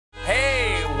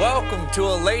welcome to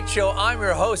a late show. I'm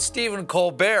your host, Stephen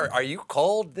Colbert. Are you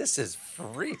cold? This is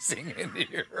freezing in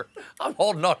here. I'm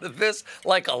holding on to this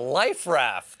like a life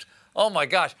raft. Oh my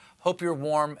gosh. Hope you're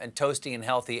warm and toasty and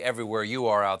healthy everywhere you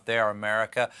are out there,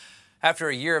 America. After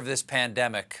a year of this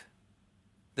pandemic,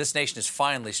 this nation is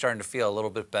finally starting to feel a little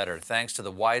bit better thanks to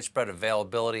the widespread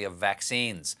availability of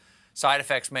vaccines. Side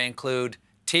effects may include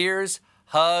tears,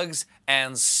 hugs,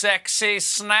 and sexy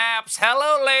snaps.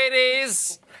 Hello,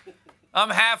 ladies.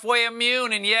 I'm halfway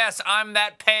immune, and yes, I'm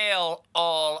that pale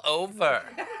all over.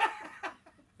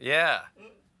 Yeah.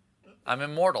 I'm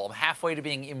immortal. I'm halfway to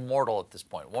being immortal at this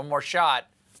point. One more shot,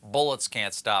 bullets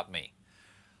can't stop me.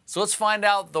 So let's find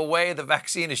out the way the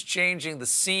vaccine is changing the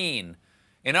scene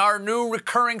in our new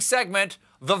recurring segment,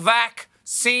 The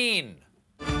Vaccine.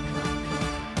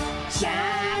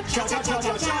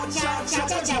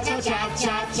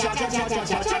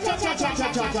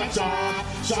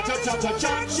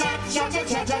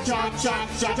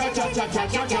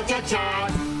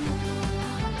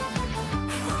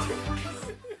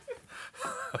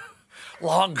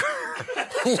 Longer.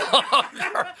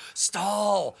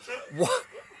 Stall.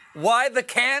 Why the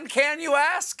can, you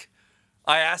ask?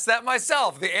 I asked that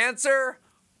myself. The answer,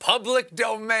 public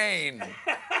domain.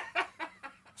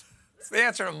 It's the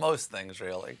answer to most things,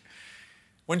 really.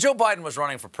 When Joe Biden was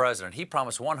running for president, he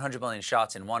promised 100 million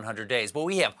shots in 100 days. But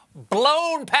we have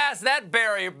blown past that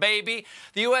barrier, baby.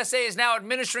 The USA is now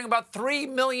administering about 3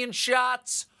 million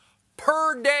shots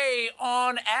per day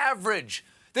on average.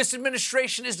 This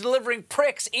administration is delivering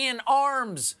pricks in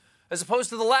arms, as opposed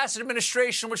to the last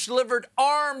administration, which delivered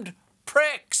armed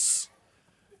pricks.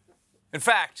 In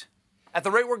fact, at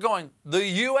the rate we're going, the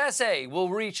USA will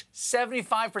reach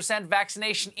 75%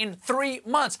 vaccination in 3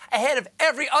 months, ahead of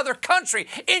every other country.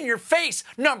 In your face,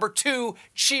 number 2,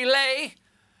 Chile.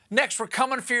 Next, we're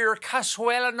coming for your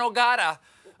cazuela nogada,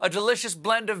 a delicious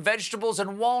blend of vegetables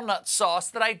and walnut sauce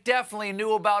that I definitely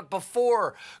knew about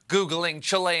before Googling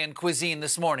Chilean cuisine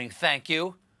this morning. Thank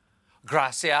you.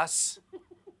 Gracias.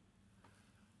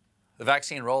 The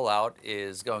vaccine rollout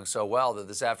is going so well that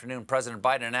this afternoon, President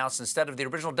Biden announced instead of the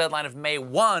original deadline of May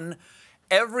 1,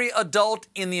 every adult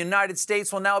in the United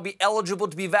States will now be eligible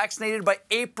to be vaccinated by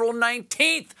April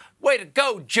 19th. Way to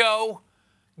go, Joe.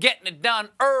 Getting it done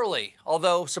early.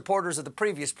 Although supporters of the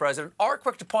previous president are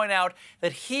quick to point out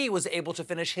that he was able to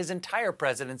finish his entire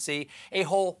presidency a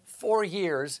whole 4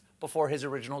 years before his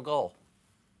original goal.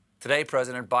 Today,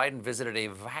 President Biden visited a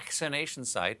vaccination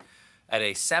site at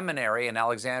a seminary in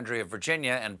Alexandria,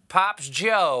 Virginia, and Pops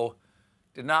Joe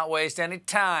did not waste any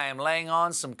time laying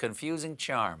on some confusing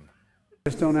charm.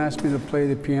 Just don't ask me to play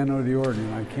the piano or the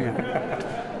organ. I can't.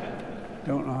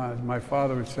 Don't know how. My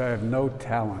father would say I have no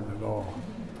talent at all.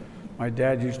 My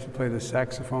dad used to play the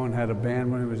saxophone, had a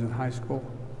band when he was in high school.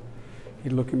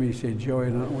 He'd look at me and say, Joey, I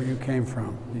don't know where you came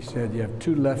from. He said, you have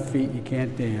 2 left feet, you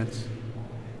can't dance.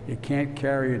 You can't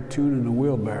carry a tune in a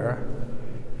wheelbarrow.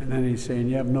 And then he's saying,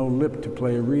 you have no lip to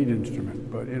play a reed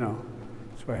instrument. But, you know,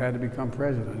 so I had to become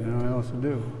president. You know what else to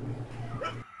do?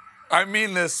 I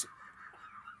mean this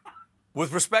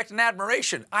with respect and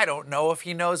admiration. I don't know if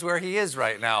he knows where he is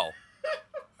right now.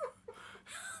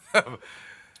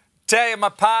 Tell you, my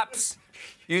pops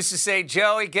used to say,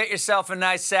 Joey, get yourself a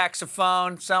nice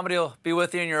saxophone. Somebody will be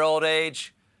with you in your old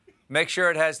age. Make sure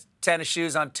it has tennis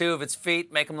shoes on 2 of its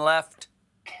feet. Make them left.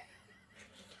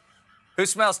 Who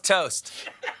smells toast?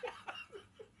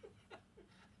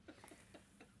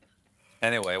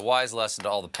 Anyway, a wise lesson to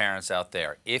all the parents out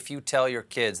there. If you tell your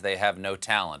kids they have no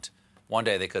talent, one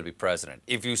day they could be president.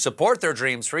 If you support their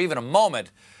dreams for even a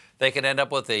moment, they could end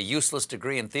up with a useless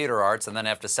degree in theater arts and then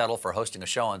have to settle for hosting a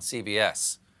show on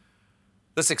CBS.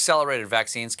 This accelerated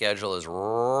vaccine schedule is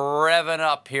revving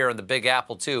up here in the Big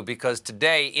Apple, too, because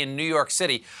today in New York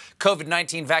City,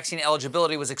 COVID-19 vaccine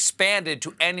eligibility was expanded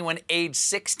to anyone age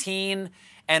 16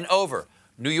 and over.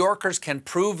 New Yorkers can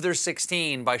prove they're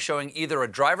 16 by showing either a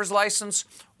driver's license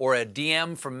or a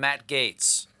DM from Matt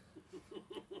Gaetz.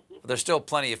 But there's still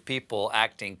plenty of people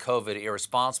acting COVID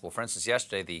irresponsible. For instance,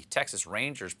 yesterday, the Texas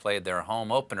Rangers played their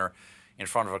home opener in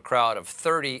front of a crowd of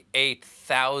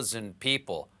 38,000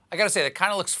 people. I gotta say, that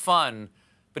kind of looks fun,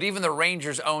 but even the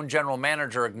Rangers' own general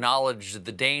manager acknowledged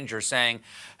the danger, saying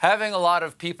having a lot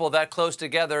of people that close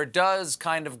together does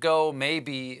kind of go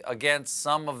maybe against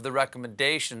some of the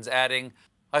recommendations, adding,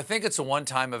 I think it's a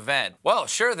one-time event. Well,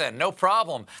 sure then, no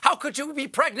problem. How could you be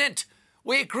pregnant?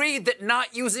 We agreed that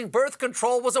not using birth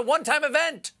control was a one-time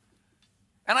event.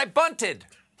 And I bunted.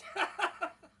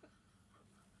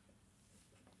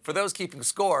 For those keeping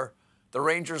score, the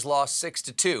Rangers lost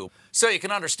 6-2. So you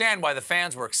can understand why the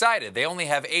fans were excited. They only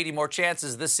have 80 more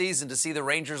chances this season to see the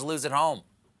Rangers lose at home.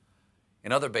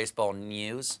 In other baseball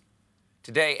news,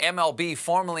 today MLB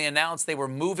formally announced they were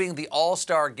moving the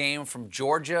All-Star game from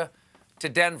Georgia to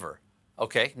Denver.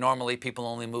 Okay, normally people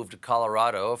only move to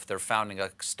Colorado if they're founding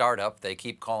a startup they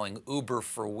keep calling Uber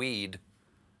for weed.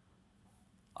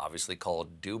 Obviously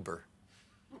called Duber.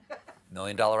 $1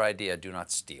 million idea, do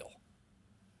not steal.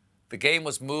 The game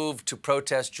was moved to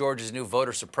protest Georgia's new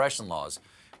voter suppression laws,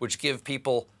 which give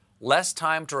people less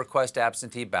time to request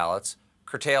absentee ballots,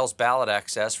 curtails ballot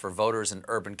access for voters in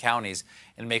urban counties,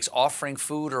 and makes offering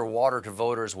food or water to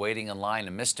voters waiting in line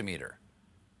a misdemeanor.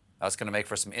 That's going to make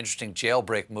for some interesting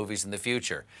jailbreak movies in the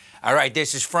future. All right,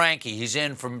 this is Frankie. He's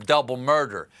in for double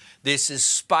murder. This is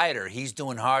Spider. He's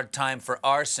doing hard time for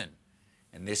arson.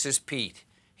 And this is Pete.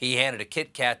 He handed a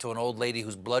Kit Kat to an old lady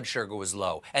whose blood sugar was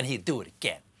low, and he'd do it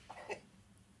again.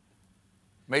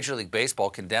 Major League Baseball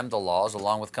condemned the laws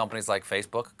along with companies like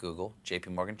Facebook, Google,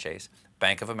 JPMorgan Chase,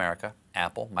 Bank of America,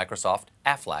 Apple, Microsoft,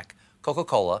 Aflac,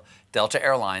 Coca-Cola, Delta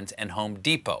Airlines, and Home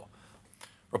Depot.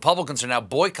 Republicans are now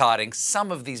boycotting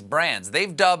some of these brands.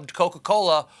 They've dubbed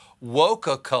Coca-Cola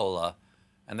Woca-Cola,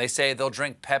 and they say they'll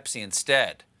drink Pepsi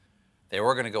instead. They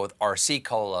were going to go with RC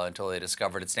Cola until they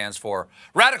discovered it stands for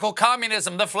Radical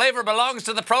Communism. The flavor belongs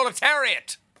to the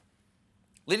proletariat.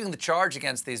 Leading the charge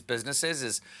against these businesses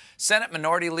is Senate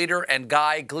Minority Leader and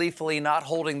guy gleefully not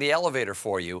holding the elevator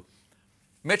for you,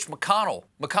 Mitch McConnell.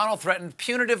 McConnell threatened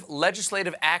punitive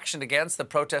legislative action against the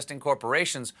protesting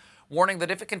corporations, warning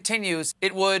that if it continues,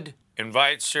 it would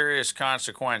invite serious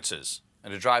consequences.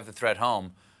 And to drive the threat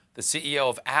home, the CEO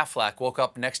of Aflac woke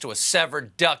up next to a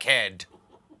severed duck head.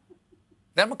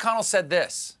 Then McConnell said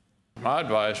this. My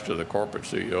advice to the corporate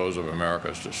CEOs of America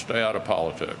is to stay out of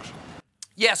politics.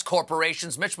 Yes,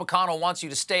 corporations, Mitch McConnell wants you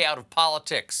to stay out of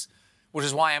politics, which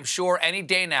is why I'm sure any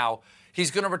day now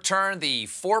he's going to return the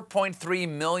 $4.3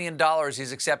 million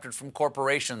he's accepted from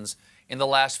corporations in the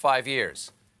last 5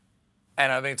 years.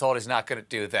 And I'm being told he's not going to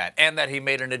do that, and that he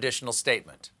made an additional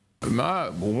statement. My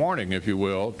warning, if you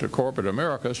will, to corporate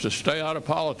America is to stay out of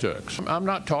politics. I'm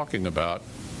not talking about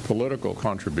political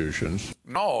contributions.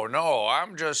 No,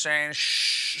 I'm just saying,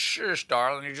 shh,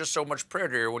 darling, you're just so much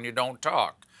prettier when you don't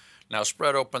talk. Now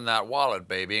spread open that wallet,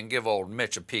 baby, and give old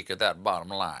Mitch a peek at that bottom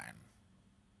line.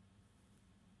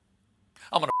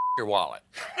 I'm gonna your wallet.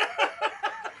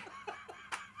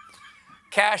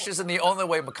 Cash isn't the only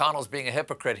way McConnell's being a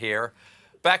hypocrite here.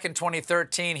 Back in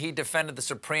 2013, he defended the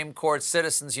Supreme Court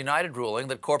Citizens United ruling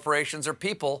that corporations are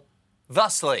people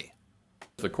thusly.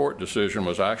 The court decision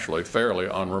was actually fairly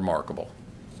unremarkable.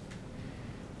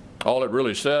 All it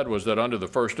really said was that under the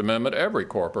First Amendment, every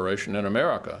corporation in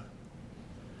America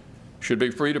should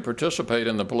be free to participate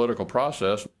in the political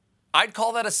process. I'd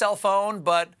call that a cell phone,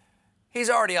 but he's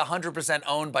already 100%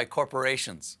 owned by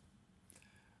corporations.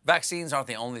 Vaccines aren't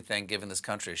the only thing giving this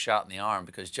country a shot in the arm,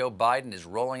 because Joe Biden is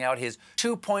rolling out his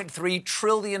 $2.3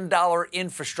 trillion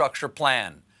infrastructure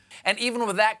plan. And even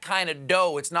with that kind of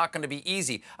dough, it's not going to be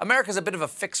easy. America's a bit of a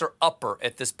fixer-upper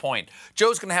at this point.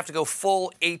 Joe's going to have to go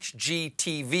full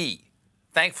HGTV.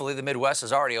 Thankfully, the Midwest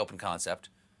is already open concept.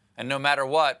 And no matter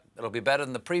what, it'll be better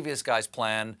than the previous guy's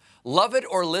plan. Love it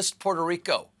or list Puerto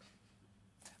Rico.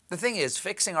 The thing is,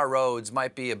 fixing our roads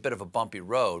might be a bit of a bumpy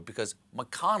road because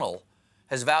McConnell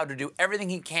has vowed to do everything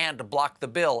he can to block the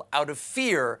bill out of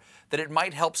fear that it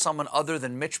might help someone other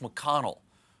than Mitch McConnell.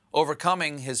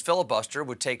 Overcoming his filibuster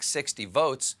would take 60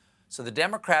 votes, so the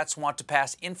Democrats want to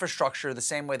pass infrastructure the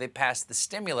same way they passed the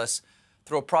stimulus,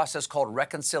 through a process called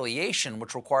reconciliation,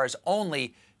 which requires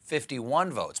only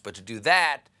 51 votes. But to do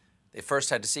that, they first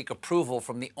had to seek approval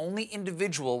from the only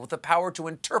individual with the power to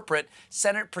interpret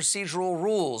Senate procedural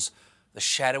rules, the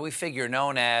shadowy figure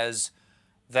known as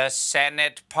the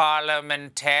Senate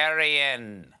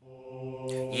parliamentarian.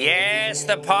 Yes,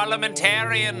 the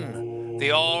parliamentarian,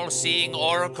 the all-seeing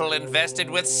oracle invested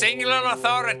with singular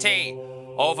authority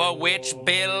over which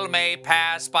bill may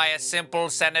pass by a simple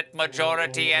Senate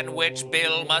majority and which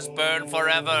bill must burn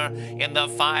forever in the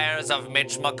fires of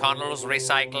Mitch McConnell's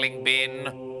recycling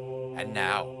bin. And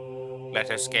now, let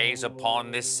us gaze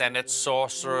upon this Senate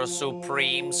sorcerer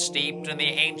supreme, steeped in the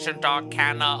ancient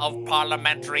arcana of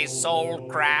parliamentary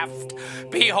soulcraft.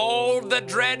 Behold the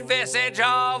dread visage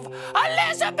of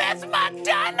Elizabeth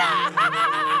McDonough!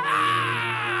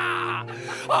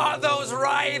 Are those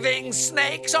writhing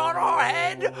snakes on her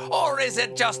head, or is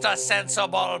it just a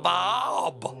sensible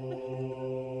bob?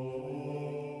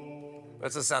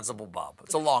 It's a sensible bob.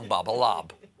 It's a long bob, a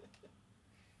lob.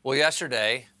 Well,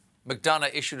 yesterday,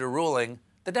 McDonough issued a ruling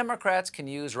the Democrats can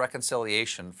use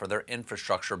reconciliation for their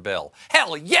infrastructure bill.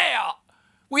 Hell yeah!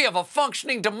 We have a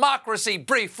functioning democracy,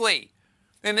 briefly.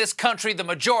 In this country, the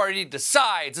majority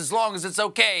decides as long as it's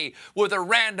okay with a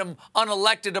random,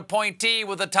 unelected appointee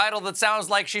with a title that sounds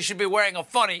like she should be wearing a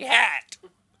funny hat.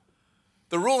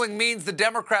 The ruling means the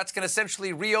Democrats can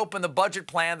essentially reopen the budget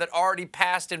plan that already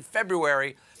passed in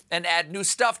February and add new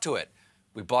stuff to it.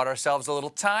 We bought ourselves a little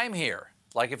time here.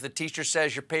 Like if the teacher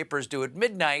says your paper is due at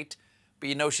midnight, but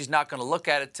you know she's not going to look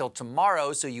at it till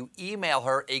tomorrow, so you email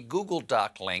her a Google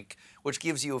Doc link, which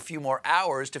gives you a few more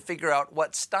hours to figure out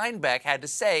what Steinbeck had to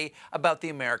say about the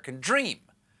American dream.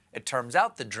 It turns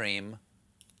out the dream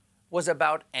was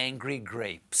about angry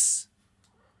grapes.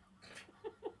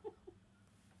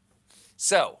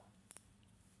 So,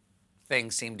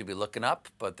 things seem to be looking up,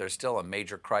 but there's still a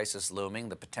major crisis looming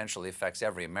that potentially affects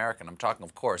every American. I'm talking,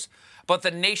 of course, about the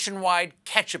nationwide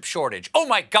ketchup shortage. Oh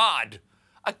my God!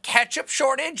 A ketchup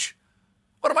shortage?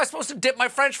 What am I supposed to dip my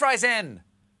French fries in?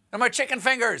 And my chicken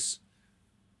fingers?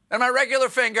 And my regular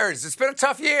fingers? It's been a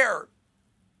tough year.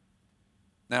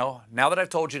 No, now that I've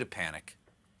told you to panic,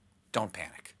 don't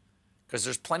panic. Because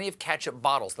there's plenty of ketchup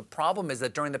bottles. The problem is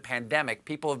that during the pandemic,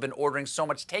 people have been ordering so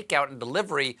much takeout and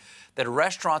delivery that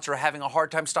restaurants are having a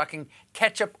hard time stocking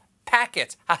ketchup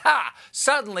packets. Ha-ha!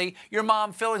 Suddenly, your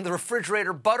mom filling the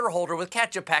refrigerator butter holder with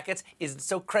ketchup packets isn't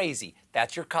so crazy.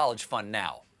 That's your college fund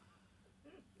now.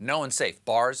 No one's safe.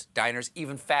 Bars, diners,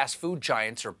 even fast food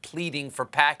giants are pleading for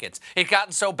packets. It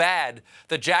gotten so bad,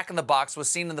 the Jack in the Box was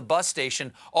seen in the bus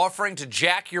station offering to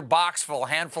jack your box for a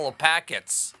handful of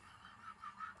packets.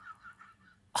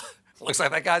 Looks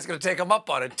like that guy's going to take him up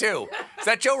on it, too. Is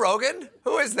that Joe Rogan?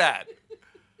 Who is that?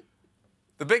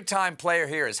 The big-time player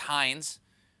here is Heinz,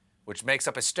 which makes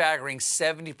up a staggering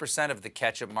 70% of the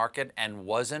ketchup market and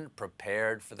wasn't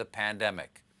prepared for the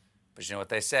pandemic. But you know what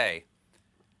they say?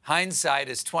 Hindsight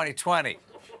is 20/20.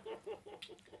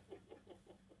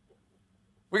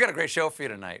 We got a great show for you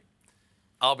tonight.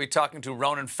 I'll be talking to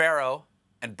Ronan Farrow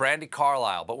and Brandi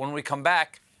Carlile. But when we come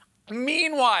back,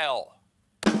 meanwhile,